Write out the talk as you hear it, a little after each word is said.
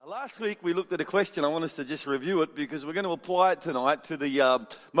Last week we looked at a question. I want us to just review it because we're going to apply it tonight to the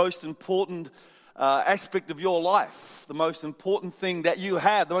most important aspect of your life. The most important thing that you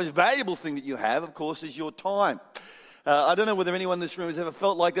have, the most valuable thing that you have, of course, is your time. I don't know whether anyone in this room has ever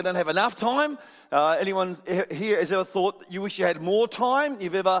felt like they don't have enough time. Anyone here has ever thought you wish you had more time?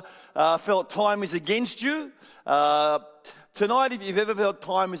 You've ever felt time is against you? Tonight, if you've ever felt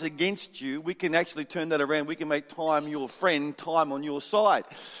time is against you, we can actually turn that around. We can make time your friend, time on your side.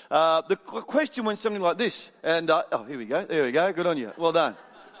 The question went something like this. And, here we go. There we go. Good on you. Well done.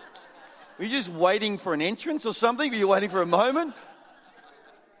 Were you just waiting for an entrance or something? Were you waiting for a moment?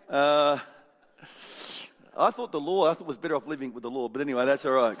 I thought it was better off living with the Lord. But anyway, that's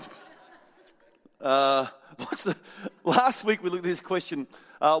all right. Last week we looked at this question.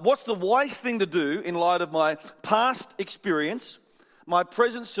 What's the wise thing to do in light of my past experience, my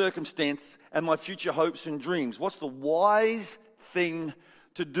present circumstance, and my future hopes and dreams? What's the wise thing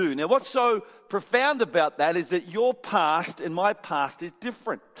to do? Now, what's so profound about that is that your past and my past is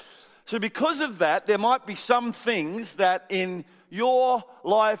different. So because of that, there might be some things that in your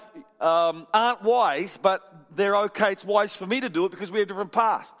life aren't wise, but they're okay. It's wise for me to do it because we have different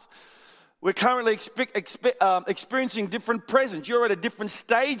pasts. We're currently experiencing different presents. You're at a different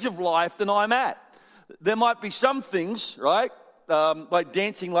stage of life than I'm at. There might be some things, right, like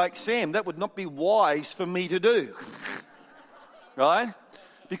dancing like Sam, that would not be wise for me to do, right,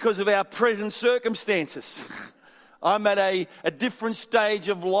 because of our present circumstances. I'm at a different stage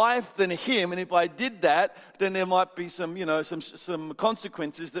of life than him, and if I did that, then there might be some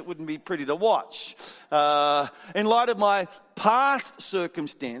consequences that wouldn't be pretty to watch. In light of my past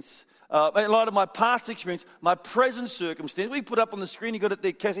circumstance, in light of my past experience, my present circumstance, we put up on the screen, you got it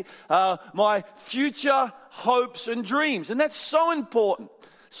there, Cassie, my future hopes and dreams. And that's so important.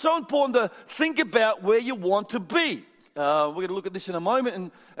 So important to think about where you want to be. We're going to look at this in a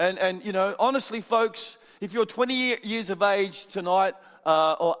moment. And honestly, folks, if you're 20 years of age tonight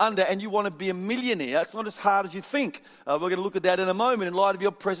or under and you want to be a millionaire, it's not as hard as you think. We're going to look at that in a moment in light of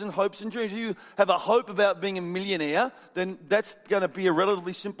your present hopes and dreams. If you have a hope about being a millionaire, then that's going to be a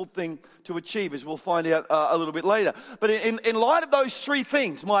relatively simple thing to achieve, as we'll find out a little bit later. But in light of those three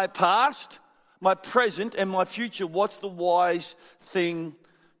things, my past, my present, and my future, what's the wise thing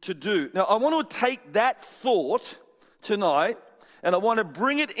to do? Now, I want to take that thought tonight, and I want to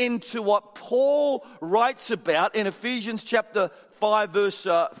bring it into what Paul writes about in Ephesians chapter 5, verse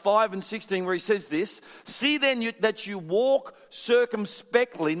 5 and 16, where he says this: "See then that you walk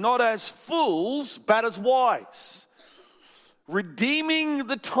circumspectly, not as fools, but as wise, redeeming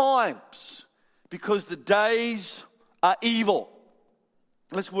the times, because the days are evil."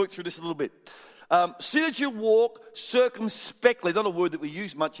 Let's work through this a little bit. See that you walk circumspectly. Not a word that we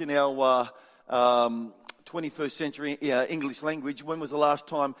use much in our 21st century English language. When was the last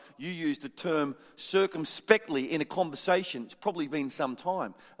time you used the term circumspectly in a conversation? It's probably been some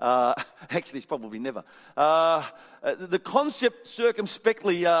time. Actually, it's probably never. The concept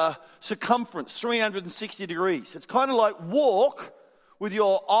circumspectly, circumference, 360 degrees. It's kind of like walk with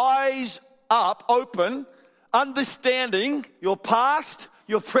your eyes up, open, understanding your past,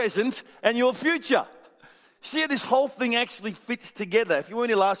 your present, and your future. See how this whole thing actually fits together. If you weren't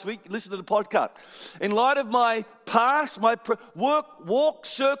here last week, listen to the podcast. In light of my past, walk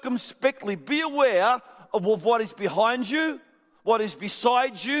circumspectly. Be aware of what is behind you, what is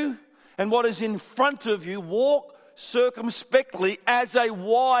beside you, and what is in front of you. Walk circumspectly as a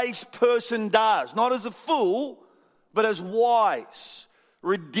wise person does. Not as a fool, but as wise.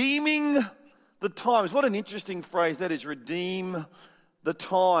 Redeeming the times. What an interesting phrase that is, redeem the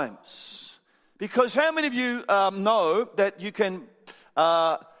times. Because how many of you know that you can,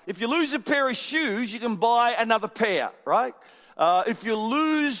 if you lose a pair of shoes, you can buy another pair, right? If you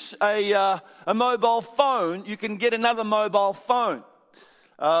lose a mobile phone, you can get another mobile phone.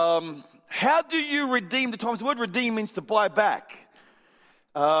 How do you redeem the times? The word redeem means to buy back.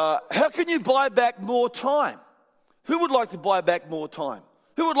 How can you buy back more time? Who would like to buy back more time?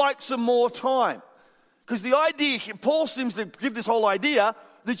 Who would like some more time? Because the idea, Paul seems to give this whole idea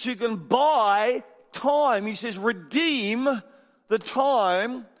that you can buy time. He says, redeem the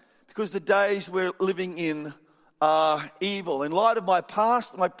time because the days we're living in are evil. In light of my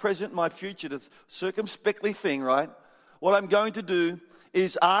past, my present, my future, the circumspectly thing, right? What I'm going to do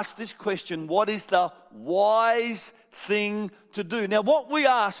is ask this question: what is the wise thing to do? Now, what we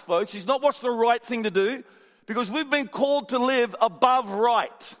ask, folks, is not what's the right thing to do, because we've been called to live above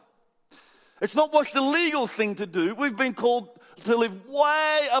right. It's not what's the legal thing to do. We've been called to live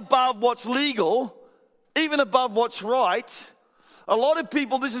way above what's legal, even above what's right. A lot of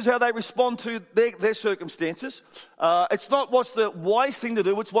people, this is how they respond to their circumstances. It's not what's the wise thing to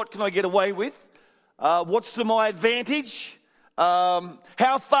do, it's what can I get away with? What's to my advantage?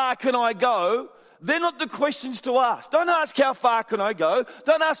 How far can I go? They're not the questions to ask. Don't ask how far can I go.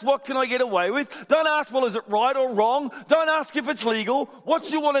 Don't ask what can I get away with. Don't ask, well, is it right or wrong? Don't ask if it's legal.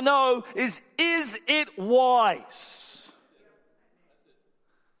 What you want to know is it wise?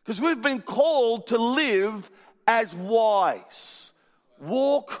 Because we've been called to live as wise.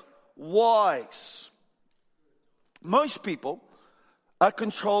 Walk wise. Most people are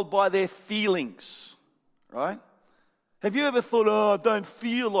controlled by their feelings, right? Have you ever thought, I don't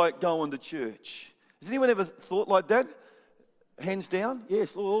feel like going to church? Has anyone ever thought like that? Hands down?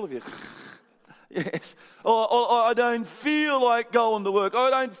 Yes, all of you. Yes. Or I don't feel like going to work.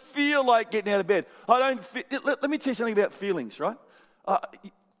 I don't feel like getting out of bed. Let me tell you something about feelings, right?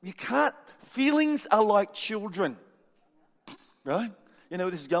 You can't. Feelings are like children, right? You know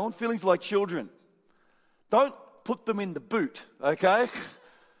where this is going? Feelings are like children. Don't put them in the boot, okay?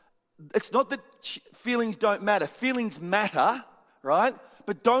 It's not that feelings don't matter. Feelings matter, right?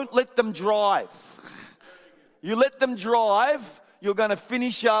 But don't let them drive. You let them drive, you're going to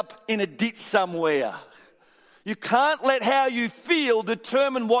finish up in a ditch somewhere. You can't let how you feel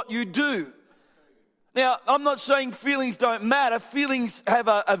determine what you do. Now, I'm not saying feelings don't matter. Feelings have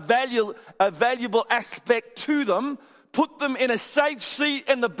a valuable aspect to them. Put them in a safe seat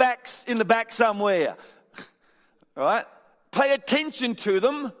in the back somewhere. All right? Pay attention to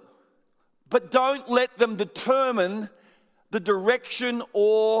them, but don't let them determine the direction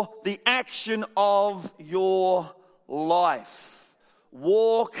or the action of your life.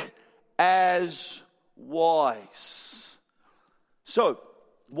 Walk as wise. So,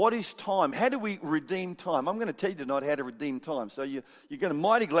 what is time? How do we redeem time? I'm going to tell you tonight how to redeem time. So you're going to be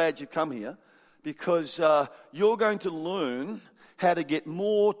mighty glad you've come here, because you're going to learn how to get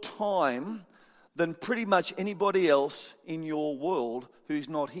more time than pretty much anybody else in your world who's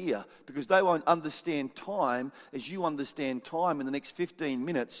not here, because they won't understand time as you understand time in the next 15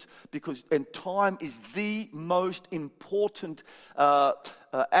 minutes, and time is the most important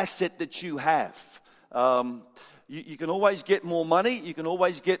asset that you have. You can always get more money, you can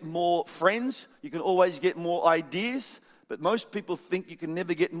always get more friends, you can always get more ideas, but most people think you can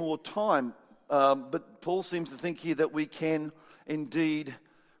never get more time. But Paul seems to think here that we can indeed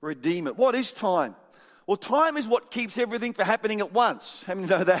redeem it. What is time? Well, time is what keeps everything from happening at once. How many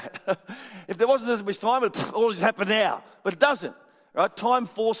know that? If there wasn't as much time, it would all just happen now. But it doesn't. Right? Time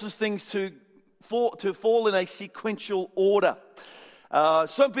forces things to fall in a sequential order.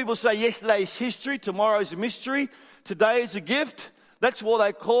 Some people say yesterday is history, tomorrow is a mystery, today is a gift. That's what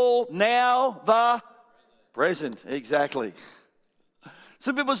they call now the present. Exactly.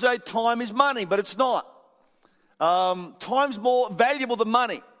 Some people say time is money, but it's not. Time's more valuable than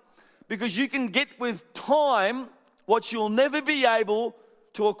money, because you can get with time what you'll never be able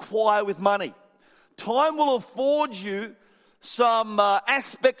to acquire with money. Time will afford you some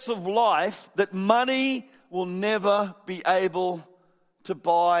aspects of life that money will never be able to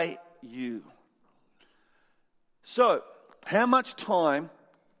buy you. So, how much time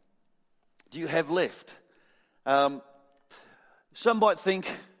do you have left? Some might think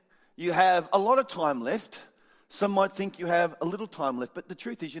you have a lot of time left. Some might think you have a little time left, but the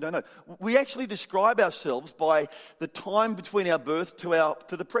truth is you don't know. We actually describe ourselves by the time between our birth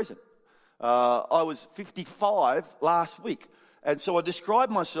to the present. I was 55 last week, and so I describe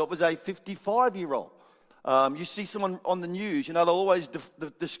myself as a 55-year-old. You see someone on the news, they'll always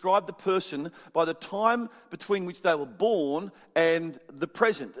describe the person by the time between which they were born and the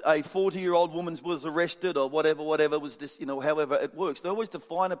present. A 40-year-old woman was arrested, or whatever was this, however it works. They always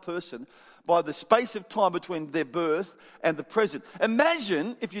define a person by the space of time between their birth and the present.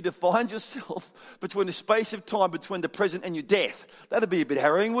 Imagine if you defined yourself between the space of time between the present and your death. That'd be a bit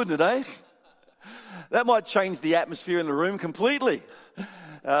harrowing, wouldn't it, eh? That might change the atmosphere in the room completely.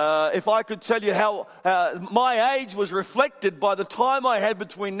 If I could tell you how my age was reflected by the time I had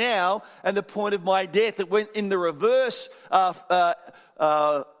between now and the point of my death, it went in the reverse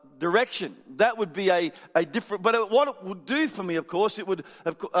direction. That would be a different, but what it would do for me, of course, it would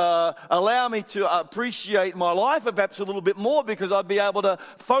allow me to appreciate my life perhaps a little bit more, because I'd be able to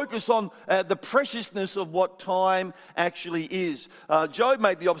focus on the preciousness of what time actually is. Job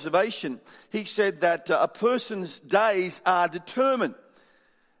made the observation. He said that a person's days are determined.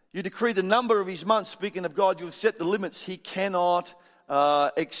 You decree the number of his months. Speaking of God, you have set the limits he cannot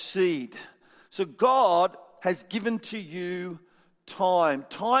exceed. So God has given to you time.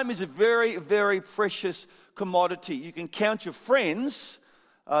 Time is a very, very precious commodity. You can count your friends,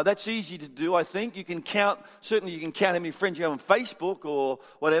 That's easy to do, I think. Certainly you can count how many friends you have on Facebook or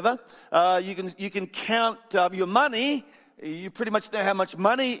whatever. You can count your money. You pretty much know how much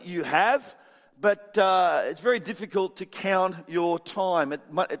money you have. But it's very difficult to count your time.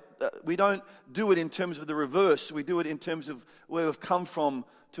 We don't do it in terms of the reverse. We do it in terms of where we've come from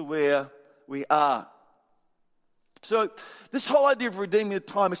to where we are. So this whole idea of redeeming the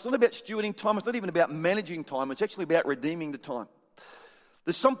time, it's not about stewarding time. It's not even about managing time. It's actually about redeeming the time.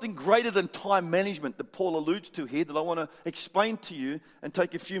 There's something greater than time management that Paul alludes to here that I want to explain to you and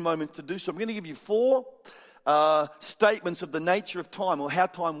take a few moments to do so. I'm going to give you 4 statements of the nature of time or how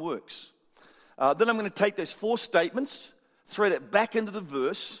time works. Then I'm going to take those 4 statements, thread it back into the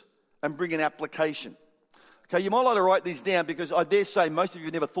verse, and bring an application. Okay, you might like to write these down because I dare say most of you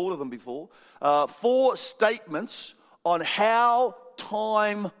have never thought of them before. 4 statements on how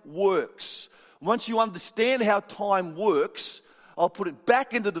time works. Once you understand how time works, I'll put it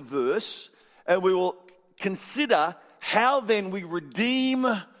back into the verse and we will consider how then we redeem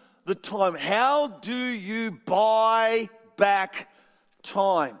the time. How do you buy back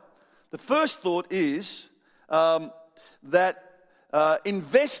time? The first thought is that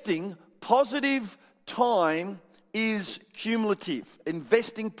investing positive time is cumulative.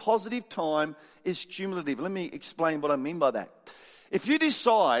 Investing positive time is cumulative. Let me explain what I mean by that. If you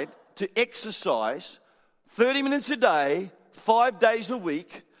decide to exercise 30 minutes a day, 5 days a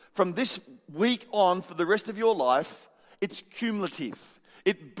week, from this week on for the rest of your life, it's cumulative.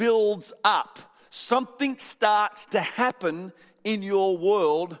 It builds up. Something starts to happen in your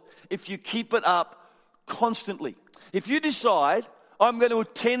world if you keep it up constantly. If you decide, I'm going to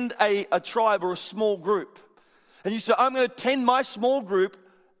attend a tribe or a small group, and you say, I'm going to attend my small group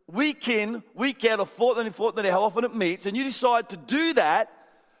week in, week out, or fortnightly, how often it meets, and you decide to do that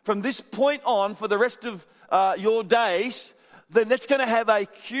from this point on for the rest of your days, then that's going to have a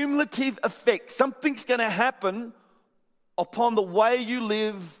cumulative effect. Something's going to happen upon the way you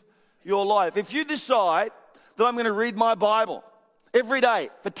live your life. If you decide that I'm going to read my Bible every day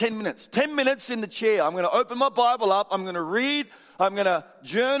for 10 minutes, 10 minutes in the chair, I'm going to open my Bible up, I'm going to read, I'm going to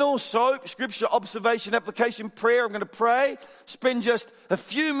journal, soap, scripture, observation, application, prayer, I'm going to pray, spend just a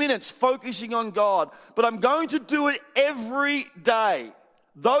few minutes focusing on God, but I'm going to do it every day.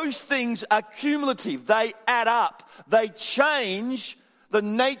 Those things are cumulative. They add up. They change the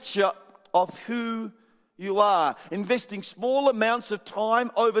nature of who you are. Investing small amounts of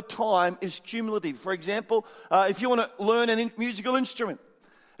time over time is cumulative. For example, if you want to learn a musical instrument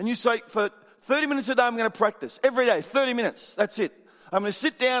and you say, for 30 minutes a day, I'm going to practice. Every day, 30 minutes. That's it. I'm going to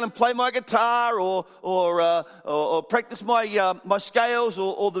sit down and play my guitar or practice my scales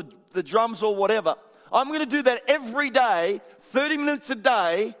or the drums or whatever. I'm going to do that every day, 30 minutes a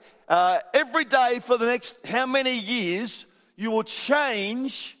day, every day for the next how many years. You will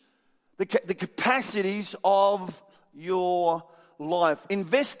change the capacities of your life.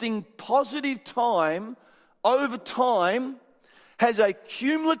 Investing positive time over time has a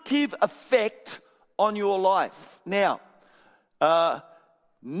cumulative effect on your life. Now,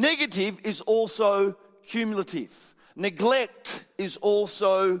 negative is also cumulative. Neglect is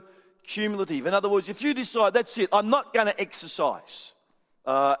also cumulative. In other words, if you decide, that's it, I'm not going to exercise,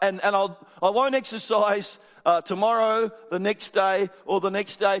 and I won't exercise tomorrow, the next day, or the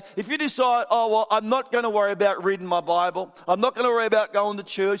next day. If you decide, I'm not going to worry about reading my Bible, I'm not going to worry about going to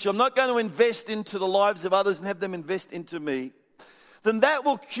church, I'm not going to invest into the lives of others and have them invest into me, then that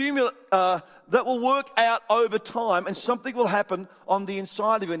will work out over time and something will happen on the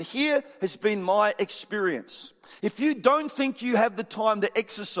inside of you. And here has been my experience. If you don't think you have the time to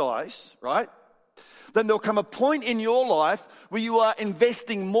exercise, right, then there'll come a point in your life where you are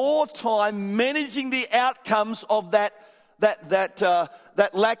investing more time managing the outcomes of that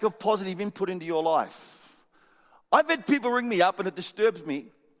lack of positive input into your life. I've had people ring me up and it disturbs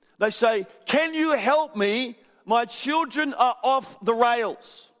me. They say, can you help me? My children are off the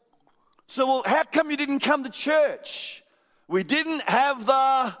rails. So, well, how come you didn't come to church? We didn't have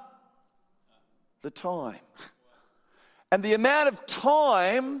the time. And the amount of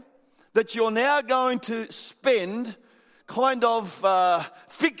time that you're now going to spend kind of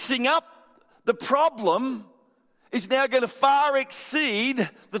fixing up the problem is now going to far exceed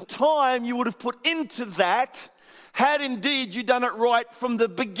the time you would have put into that had indeed you done it right from the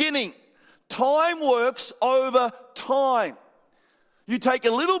beginning. Time works over time. You take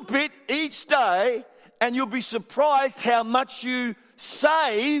a little bit each day and you'll be surprised how much you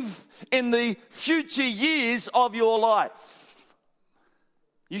save in the future years of your life.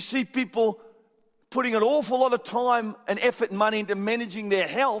 You see people putting an awful lot of time and effort and money into managing their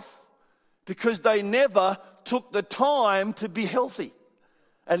health because they never took the time to be healthy.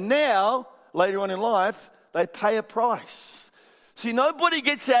 And now, later on in life, they pay a price. See, nobody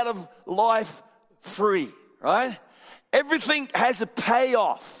gets out of life free, right? Everything has a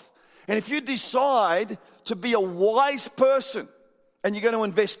payoff. And if you decide to be a wise person and you're going to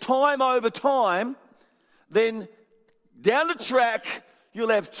invest time over time, then down the track, you'll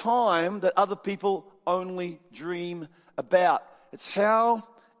have time that other people only dream about. It's how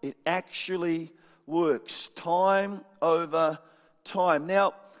it actually works, time over time.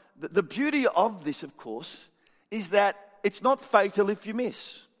 Now, the beauty of this, of course, is that it's not fatal if you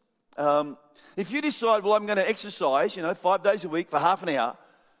miss. If you decide, well, I'm going to exercise, 5 days a week for half an hour,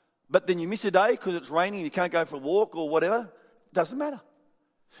 but then you miss a day because it's raining and you can't go for a walk or whatever, it doesn't matter.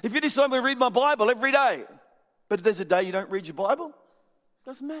 If you decide I'm going to read my Bible every day, but if there's a day you don't read your Bible, it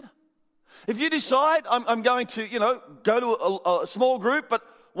doesn't matter. If you decide I'm going to, go to a small group, but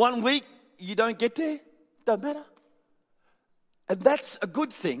 1 week you don't get there, it doesn't matter. And that's a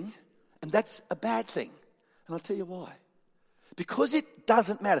good thing, and that's a bad thing. And I'll tell you why. Because it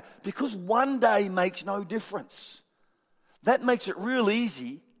doesn't matter. Because one day makes no difference. That makes it real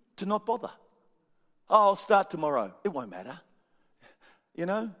easy to not bother. Oh, I'll start tomorrow. It won't matter.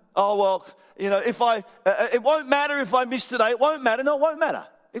 Oh, well, it won't matter if I miss today. It won't matter. No, it won't matter.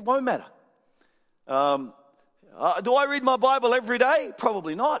 It won't matter. Do I read my Bible every day?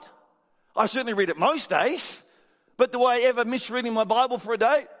 Probably not. I certainly read it most days. But do I ever miss reading my Bible for a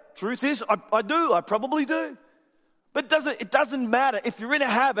day? Truth is, I do. I probably do. But it doesn't matter. If you're in a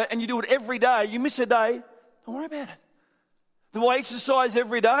habit and you do it every day, you miss a day, don't worry about it. Do I exercise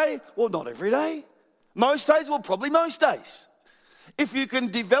every day? Well, not every day. Most days? Well, probably most days. If you can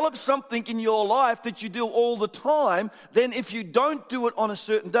develop something in your life that you do all the time, then if you don't do it on a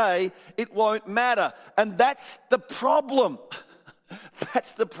certain day, it won't matter. And that's the problem.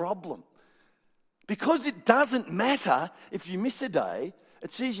 That's the problem. Because it doesn't matter if you miss a day,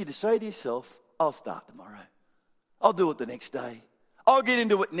 it's easy to say to yourself, I'll start tomorrow. I'll do it the next day. I'll get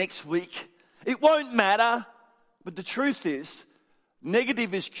into it next week. It won't matter. But the truth is,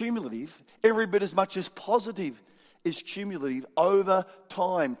 negative is cumulative every bit as much as positive is cumulative over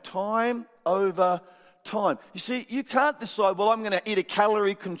time. Time over time. You see, you can't decide, well, I'm going to eat a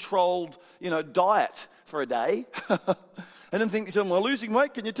calorie-controlled, diet for a day. And then think, am I losing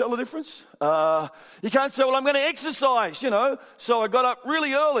weight? Can you tell the difference? You can't say, well, I'm going to exercise, So I got up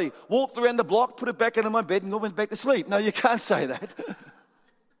really early, walked around the block, put it back into my bed, and went back to sleep. No, you can't say that.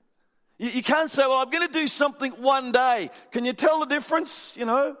 You can't say, well, I'm going to do something one day. Can you tell the difference?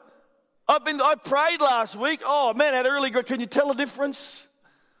 I prayed last week. Oh, man, I had a really good. Can you tell the difference?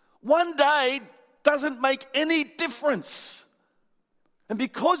 One day doesn't make any difference. And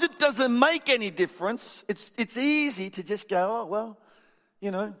because it doesn't make any difference, it's easy to just go, oh, well,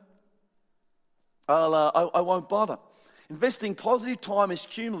 I won't bother. Investing positive time is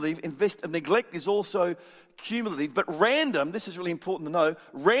cumulative. Neglect is also cumulative. But random, this is really important to know,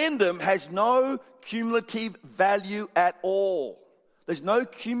 random has no cumulative value at all. There's no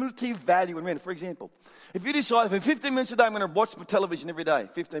cumulative value in random. For example, if you decide for 15 minutes a day, I'm going to watch my television every day,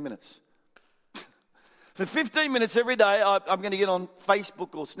 15 minutes. For 15 minutes every day, I'm going to get on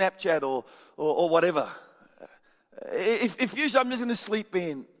Facebook or Snapchat or whatever. If you say, I'm just going to sleep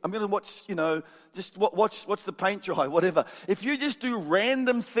in, I'm going to watch, just watch the paint dry, whatever. If you just do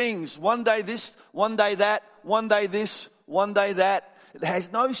random things, one day this, one day that, one day this, one day that, it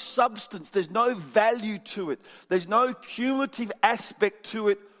has no substance. There's no value to it. There's no cumulative aspect to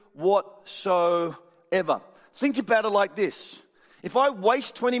it whatsoever. Think about it like this. If I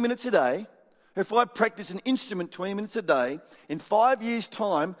waste 20 minutes a day, if I practice an instrument 20 minutes a day, in 5 years'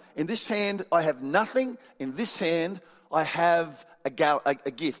 time, in this hand I have nothing, in this hand I have a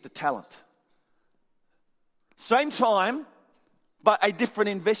gift, a talent. Same time, but a different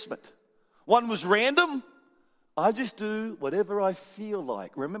investment. One was random. I just do whatever I feel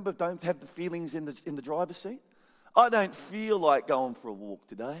like. Remember, don't have the feelings in the driver's seat. I don't feel like going for a walk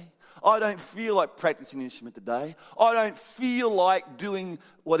today. I don't feel like practicing an instrument today. I don't feel like doing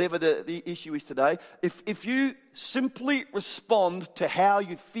whatever the issue is today. If you simply respond to how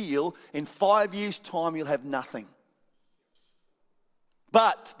you feel, in 5 years' time you'll have nothing.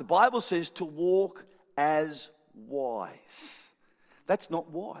 But the Bible says to walk as wise. That's not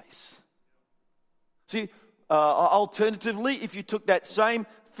wise. See, alternatively, if you took that same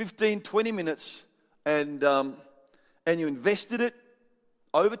 15, 20 minutes and you invested it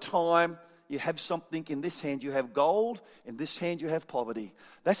over time, you have something. In this hand you have gold, in this hand you have poverty.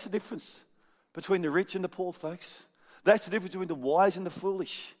 That's the difference between the rich and the poor, folks. That's the difference between the wise and the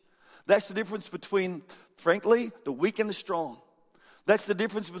foolish. That's the difference between, frankly, the weak and the strong. That's the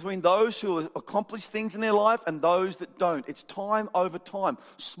difference between those who accomplish things in their life and those that don't. It's time over time.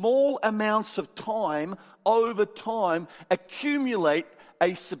 Small amounts of time over time accumulate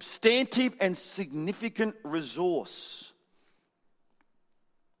a substantive and significant resource.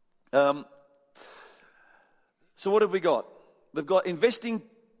 So what have we got? We've got investing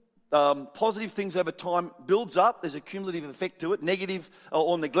positive things over time builds up. There's a cumulative effect to it. Negative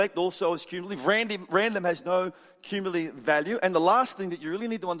or neglect also is cumulative. Random has no cumulative value. And the last thing that you really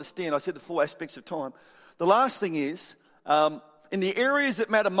need to understand, I said the 4 aspects of time. The last thing is, in the areas that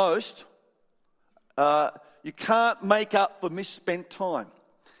matter most, you can't make up for misspent time.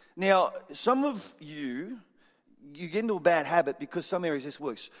 Now, some of you get into a bad habit because some areas this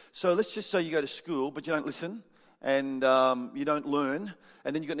works. So let's just say you go to school, but you don't listen. And you don't learn,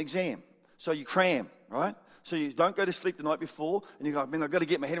 and then you've got an exam. So you cram, right? So you don't go to sleep the night before, and you go, man, I've got to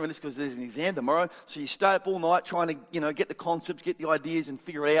get my head around this because there's an exam tomorrow. So you stay up all night trying to, get the concepts, get the ideas, and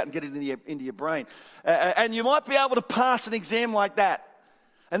figure it out and get it into your brain. And you might be able to pass an exam like that.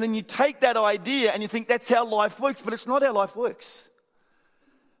 And then you take that idea and you think that's how life works, but it's not how life works.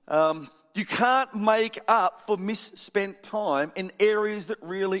 You can't make up for misspent time in areas that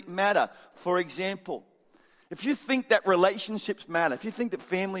really matter. For example, if you think that relationships matter, if you think that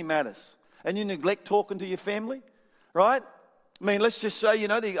family matters, and you neglect talking to your family, right? I mean, let's just say,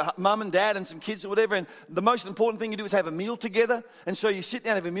 the mum and dad and some kids or whatever, and the most important thing you do is have a meal together, and so you sit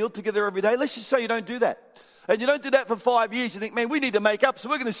down and have a meal together every day. Let's just say you don't do that. And you don't do that for 5 years. You think, man, we need to make up, so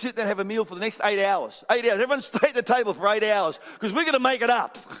we're going to sit down and have a meal for the next 8 hours. 8 hours. Everyone stay at the table for 8 hours, because we're going to make it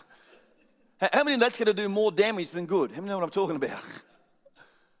up. How many of that's going to do more damage than good? How many know what I'm talking about?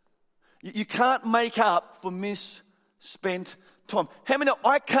 You can't make up for misspent time. How many know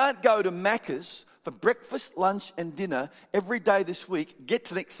I can't go to Macca's for breakfast, lunch and dinner every day this week, get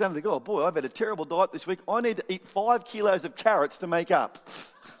to the next Sunday and go, oh boy, I've had a terrible diet this week. I need to eat 5 kilos of carrots to make up.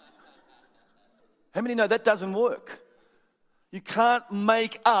 How many know that doesn't work? You can't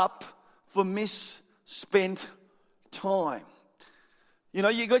make up for misspent time.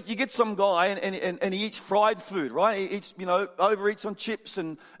 You get some guy and he eats fried food, right? He eats, overeats on chips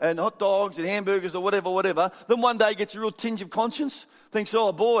and hot dogs and hamburgers or whatever. Then one day gets a real tinge of conscience. Thinks,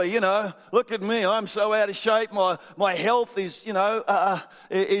 oh boy, look at me. I'm so out of shape. My health is,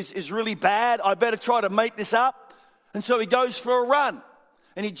 is really bad. I better try to make this up. And so he goes for a run.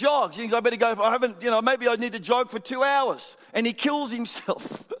 And he jogs. He thinks, I better go maybe I need to jog for 2 hours. And he kills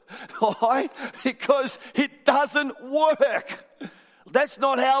himself. Why? Because it doesn't work. That's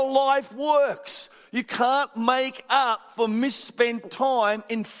not how life works. You can't make up for misspent time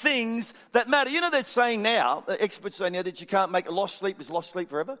in things that matter. They're saying now, the experts say now that you can't make lost sleep is lost sleep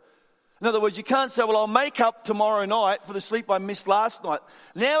forever. In other words, you can't say, well, I'll make up tomorrow night for the sleep I missed last night.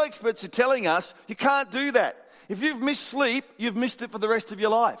 Now experts are telling us you can't do that. If you've missed sleep, you've missed it for the rest of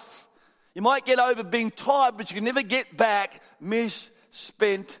your life. You might get over being tired, but you can never get back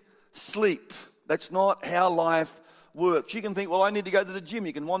misspent sleep. That's not how life works. You can think, well, I need to go to the gym.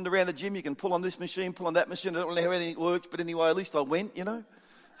 You can wander around the gym. You can pull on this machine, pull on that machine. I don't really know how anything works, but anyway, at least I went,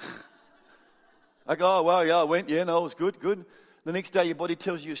 I go, oh, well, yeah, I went. Yeah, no, it was good. The next day your body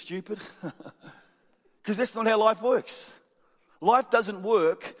tells you you're stupid. Because that's not how life works. Life doesn't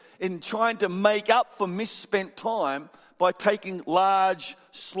work in trying to make up for misspent time by taking large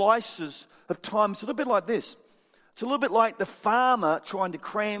slices of time. It's a little bit like this. It's a little bit like the farmer trying to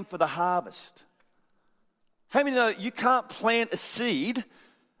cram for the harvest. How many know you can't plant a seed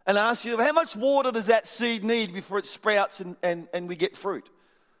and ask you, how much water does that seed need before it sprouts and we get fruit?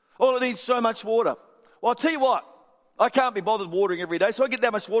 Oh, it needs so much water. Well, I'll tell you what, I can't be bothered watering every day, so I get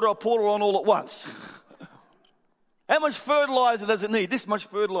that much water, I'll pour it on all at once. How much fertilizer does it need? This much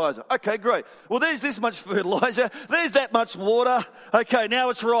fertilizer. Okay, great. Well, there's this much fertilizer. There's that much water. Okay, now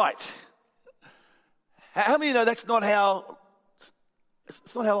it's right. How many know it's not how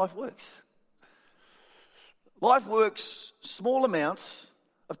life works? Life works small amounts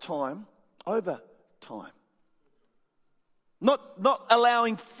of time over time. Not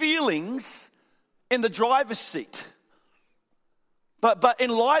allowing feelings in the driver's seat. But in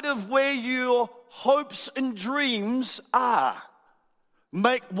light of where your hopes and dreams are,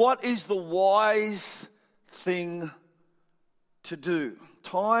 make what is the wise thing to do.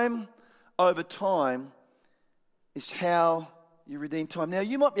 Time over time is how you redeem time. Now,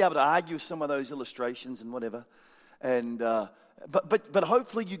 you might be able to argue with some of those illustrations and whatever, and but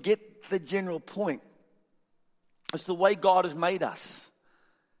hopefully you get the general point. It's the way God has made us.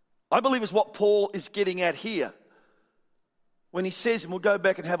 I believe it's what Paul is getting at here when he says, and we'll go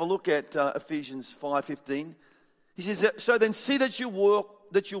back and have a look at Ephesians 5:15. He says, so then see that you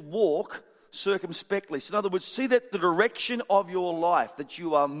walk circumspectly. So in other words, see that the direction of your life, that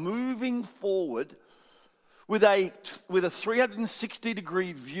you are moving forward with a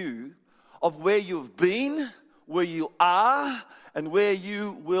 360-degree view of where you've been, where you are, and where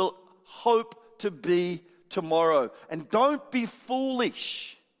you will hope to be tomorrow. And don't be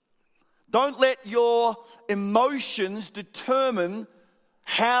foolish. Don't let your emotions determine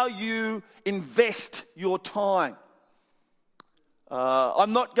how you invest your time.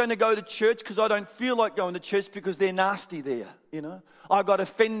 I'm not going to go to church because I don't feel like going to church because they're nasty there, you know. I got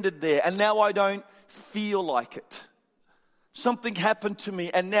offended there and now I don't feel like it. Something happened to me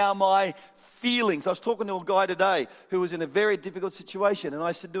and now my feelings. I was talking to a guy today who was in a very difficult situation and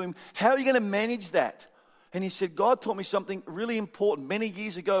I said to him, how are you going to manage that? And he said, God taught me something really important many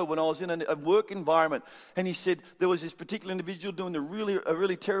years ago when I was in a work environment. And he said, there was this particular individual doing a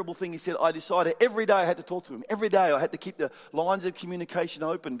really terrible thing. He said, I decided every day I had to talk to him. Every day I had to keep the lines of communication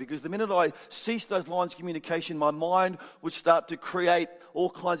open because the minute I ceased those lines of communication, my mind would start to create all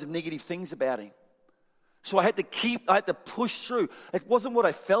kinds of negative things about him. So I had to push through. It wasn't what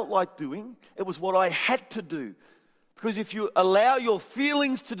I felt like doing. It was what I had to do. Because if you allow your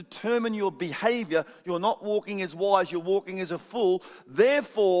feelings to determine your behavior, you're not walking as wise, you're walking as a fool.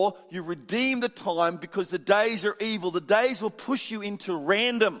 Therefore, you redeem the time because the days are evil. The days will push you into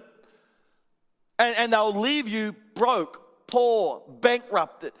random. And they'll leave you broke, poor,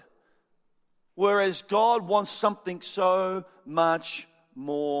 bankrupted. Whereas God wants something so much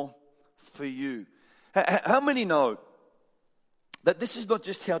more for you. How many know that this is not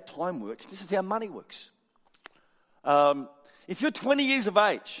just how time works, this is how money works? If you're 20 years of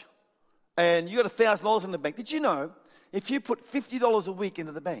age and you got $1,000 in the bank, did you know if you put $50 a week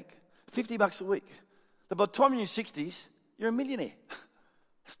into the bank, $50 a week, that by the time you're in your 60s, you're a millionaire?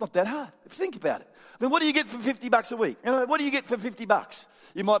 It's not that hard. Think about it. I mean, what do you get for $50 a week? You know, what do you get for $50?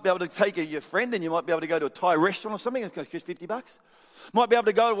 You might be able to take your friend and you might be able to go to a Thai restaurant or something. It's going to cost $50. Might be able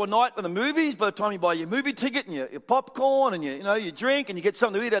to go to a night for the movies by the time you buy your movie ticket and your popcorn and your drink and you get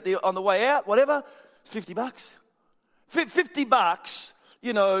something to eat on the way out, whatever. It's $50. $50,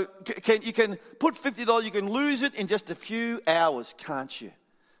 you know, you can put $50, you can lose it in just a few hours, can't you?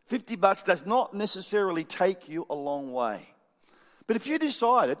 $50 does not necessarily take you a long way. But if you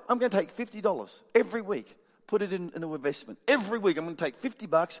decided, I'm going to take $50 every week, put it in an investment. Every week I'm going to take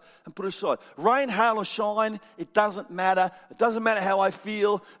 $50 and put it aside. Rain, hail or shine, it doesn't matter. It doesn't matter how I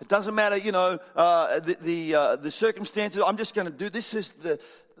feel. It doesn't matter, you know, the circumstances. I'm just going to do this. Is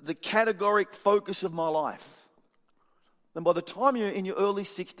the categoric focus of my life. Then by the time you're in your early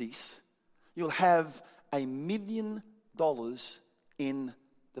 60s, you'll have $1 million in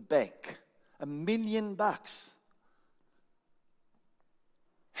the bank. $1 million.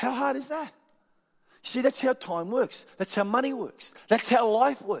 How hard is that? You see, that's how time works. That's how money works. That's how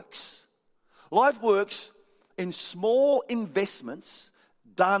life works. Life works in small investments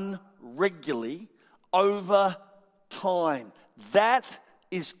done regularly over time. That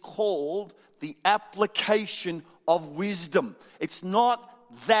is called the application of wisdom. It's not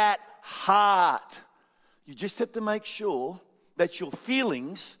that hard. You just have to make sure that your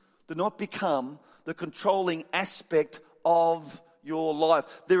feelings do not become the controlling aspect of your life.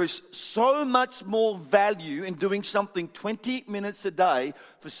 There is so much more value in doing something 20 minutes a day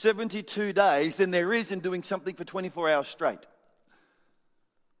for 72 days than there is in doing something for 24 hours straight.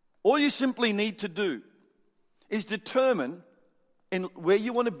 All you simply need to do is determine where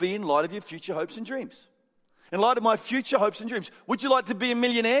you want to be in light of your future hopes and dreams. In light of my future hopes and dreams, would you like to be a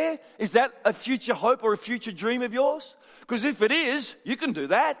millionaire? Is that a future hope or a future dream of yours? Because if it is, you can do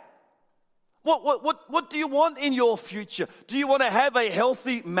that. What do you want in your future? Do you want to have a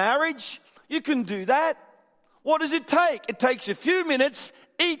healthy marriage? You can do that. What does it take? It takes a few minutes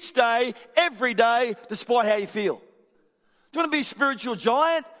each day, every day, despite how you feel. Do you want to be a spiritual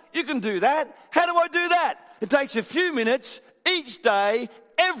giant? You can do that. How do I do that? It takes a few minutes each day,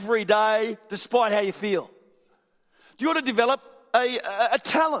 every day, despite how you feel. Do you want to develop a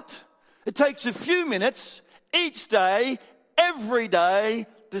talent? It takes a few minutes each day, every day,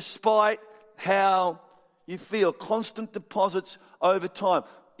 despite how you feel. Constant deposits over time.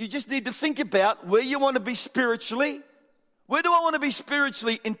 You just need to think about where you want to be spiritually. Where do I want to be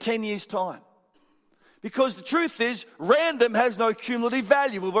spiritually in 10 years' time? Because the truth is, random has no cumulative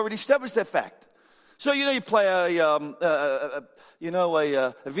value. We've already established that fact. So, you know, you play a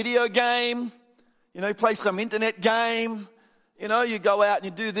video game. You know, you play some internet game. You know, you go out and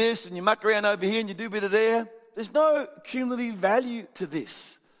you do this and you muck around over here and you do a bit of there. There's no cumulative value to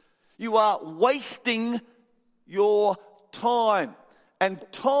this. You are wasting your time. And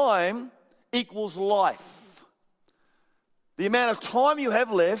time equals life. The amount of time you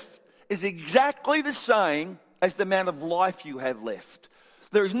have left is exactly the same as the amount of life you have left.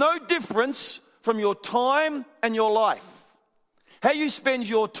 There is no difference from your time and your life. How you spend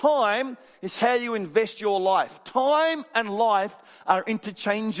your time is how you invest your life. Time and life are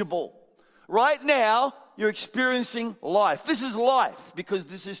interchangeable. Right now, you're experiencing life. This is life because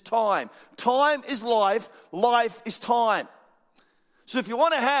this is time. Time is life. Life is time. So if you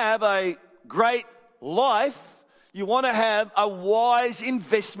want to have a great life, you want to have a wise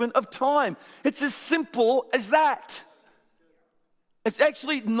investment of time. It's as simple as that. It's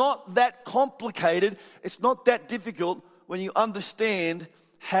actually not that complicated. It's not that difficult when you understand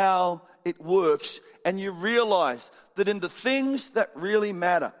how it works and you realize that in the things that really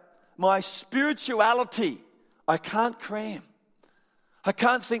matter, my spirituality, I can't cram. I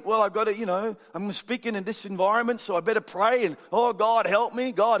can't think, well, I've got to, I'm speaking in this environment, so I better pray and, oh, God, help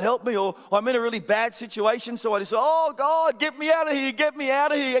me, or I'm in a really bad situation, so I just say, oh, God, get me out of here, get me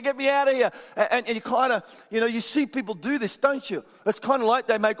out of here, get me out of here. And you kind of, you see people do this, don't you? It's kind of like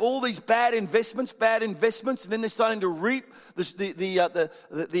they make all these bad investments, and then they're starting to reap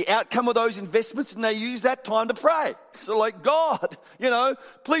the outcome of those investments, and they use that time to pray. So like, God,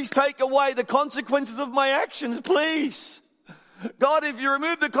 please take away the consequences of my actions, please. God, if you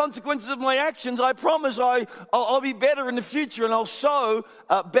remove the consequences of my actions, I promise I'll be better in the future and I'll sow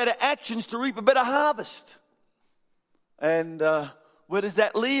better actions to reap a better harvest. And where does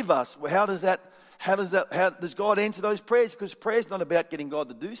that leave us? How does God answer those prayers? Because prayer is not about getting God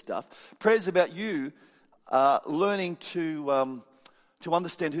to do stuff. Prayer is about you learning to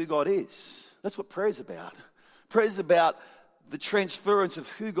understand who God is. That's what prayer is about. Prayer is about the transference of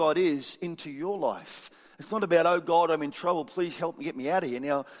who God is into your life. It's not about, oh God, I'm in trouble, please help me, get me out of here.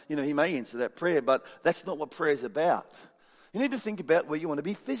 Now, he may answer that prayer, but that's not what prayer is about. You need to think about where you want to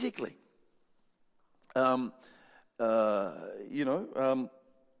be physically. Where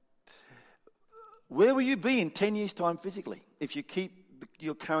will you be in 10 years' time physically if you keep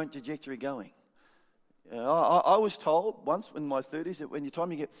your current trajectory going? I was told once in my 30s that when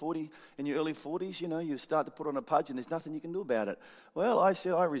you get 40, in your early 40s, you start to put on a pudge and there's nothing you can do about it. Well, I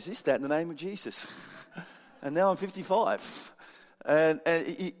said, I resist that in the name of Jesus. And now I'm 55. And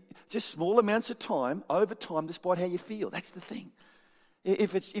just small amounts of time, over time, despite how you feel. That's the thing.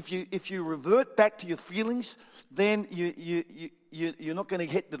 If you revert back to your feelings, then you're not going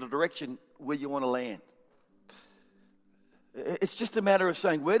to head to the direction where you want to land. It's just a matter of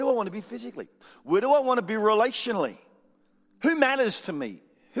saying, where do I want to be physically? Where do I want to be relationally? Who matters to me?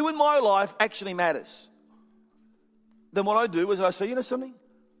 Who in my life actually matters? Then what I do is I say, something?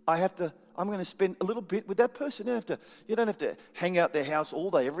 I'm going to spend a little bit with that person. You don't have to hang out their house all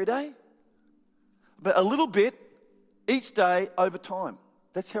day, every day. But a little bit each day over time.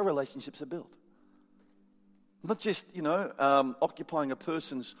 That's how relationships are built. Not just, occupying a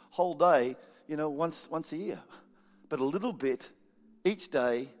person's whole day, once a year. But a little bit each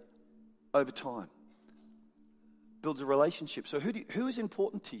day over time builds a relationship. So who is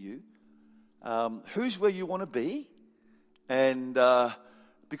important to you? Who's where you want to be? And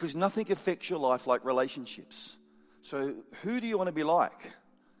because nothing affects your life like relationships. So who do you want to be like?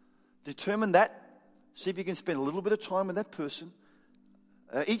 Determine that. See if you can spend a little bit of time with that person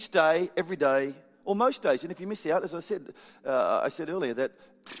each day, every day, or most days. And if you miss out, as I said earlier, that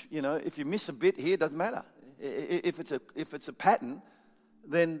if you miss a bit here, it doesn't matter. If it's a pattern,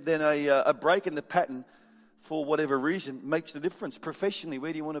 then a break in the pattern for whatever reason makes the difference. Professionally,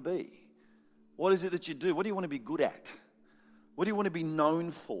 where do you want to be? What is it that you do? What do you want to be good at? What do you want to be known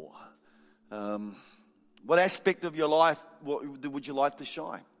for? What aspect of your life would you like to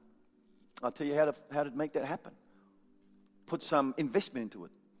shine? I'll tell you how to make that happen. Put some investment into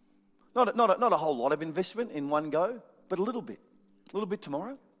it. Not a whole lot of investment in one go, but a little bit. A little bit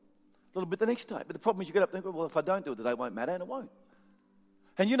tomorrow. A little bit the next day. But the problem is you get up and go, well, if I don't do it today, it won't matter, and it won't.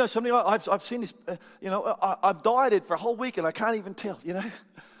 And something, I've seen this, I've dieted for a whole week and I can't even tell,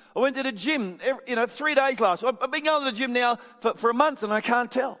 I went to the gym, 3 days last. I've been going to the gym now for a month and I can't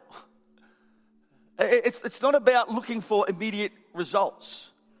tell. It's not about looking for immediate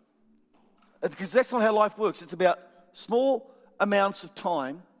results. Because that's not how life works. It's about small amounts of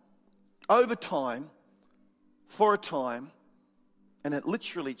time, over time, for a time, and it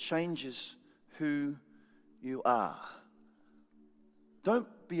literally changes who you are. Don't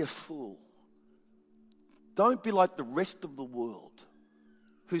be a fool. Don't be like the rest of the world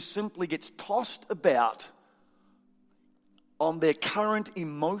who simply gets tossed about on their current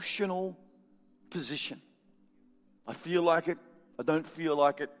emotional position. I feel like it. I don't feel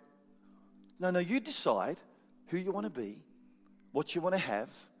like it. No, you decide who you want to be, what you want to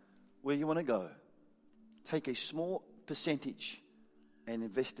have, where you want to go. Take a small percentage and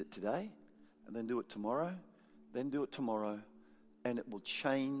invest it today, and then do it tomorrow, then do it tomorrow, and it will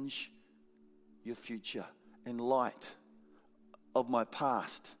change your future in light of my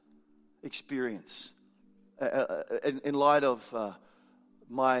past experience, in light of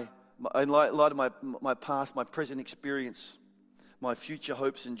my past, my present experience, my future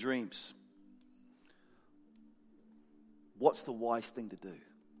hopes and dreams. What's the wise thing to do?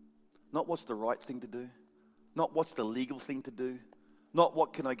 Not what's the right thing to do, not what's the legal thing to do, not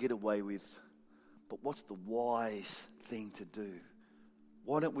what can I get away with, but what's the wise thing to do?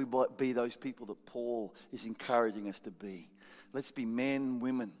 Why don't we be those people that Paul is encouraging us to be? Let's be men,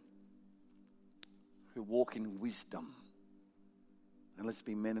 women who walk in wisdom. And let's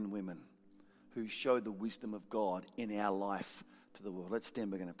be men and women who show the wisdom of God in our life to the world. Let's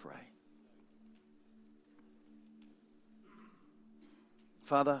stand, we're going to pray.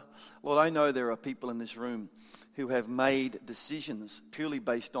 Father, Lord, I know there are people in this room who have made decisions purely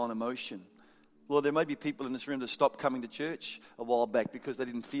based on emotion. Lord, there may be people in this room that stopped coming to church a while back because they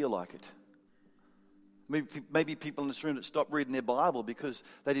didn't feel like it. Maybe people in this room that stopped reading their Bible because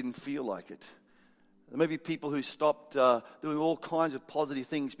they didn't feel like it. There may be people who stopped doing all kinds of positive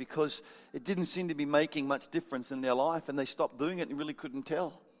things because it didn't seem to be making much difference in their life, and they stopped doing it and really couldn't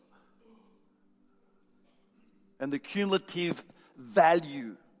tell. And the cumulative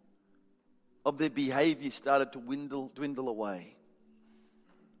value of their behavior started to dwindle away.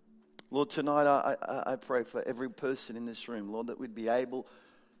 Lord, tonight I pray for every person in this room, Lord, that we'd be able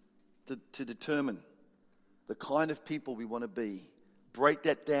to determine the kind of people we want to be. Break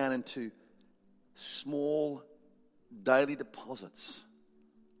that down into small daily deposits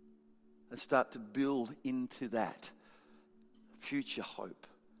and start to build into that future hope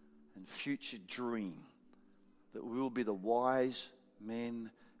and future dream that we will be the wise men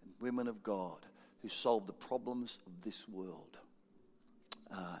and women of God who solve the problems of this world.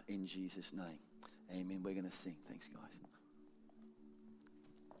 In Jesus' name, amen. We're going to sing. Thanks, guys.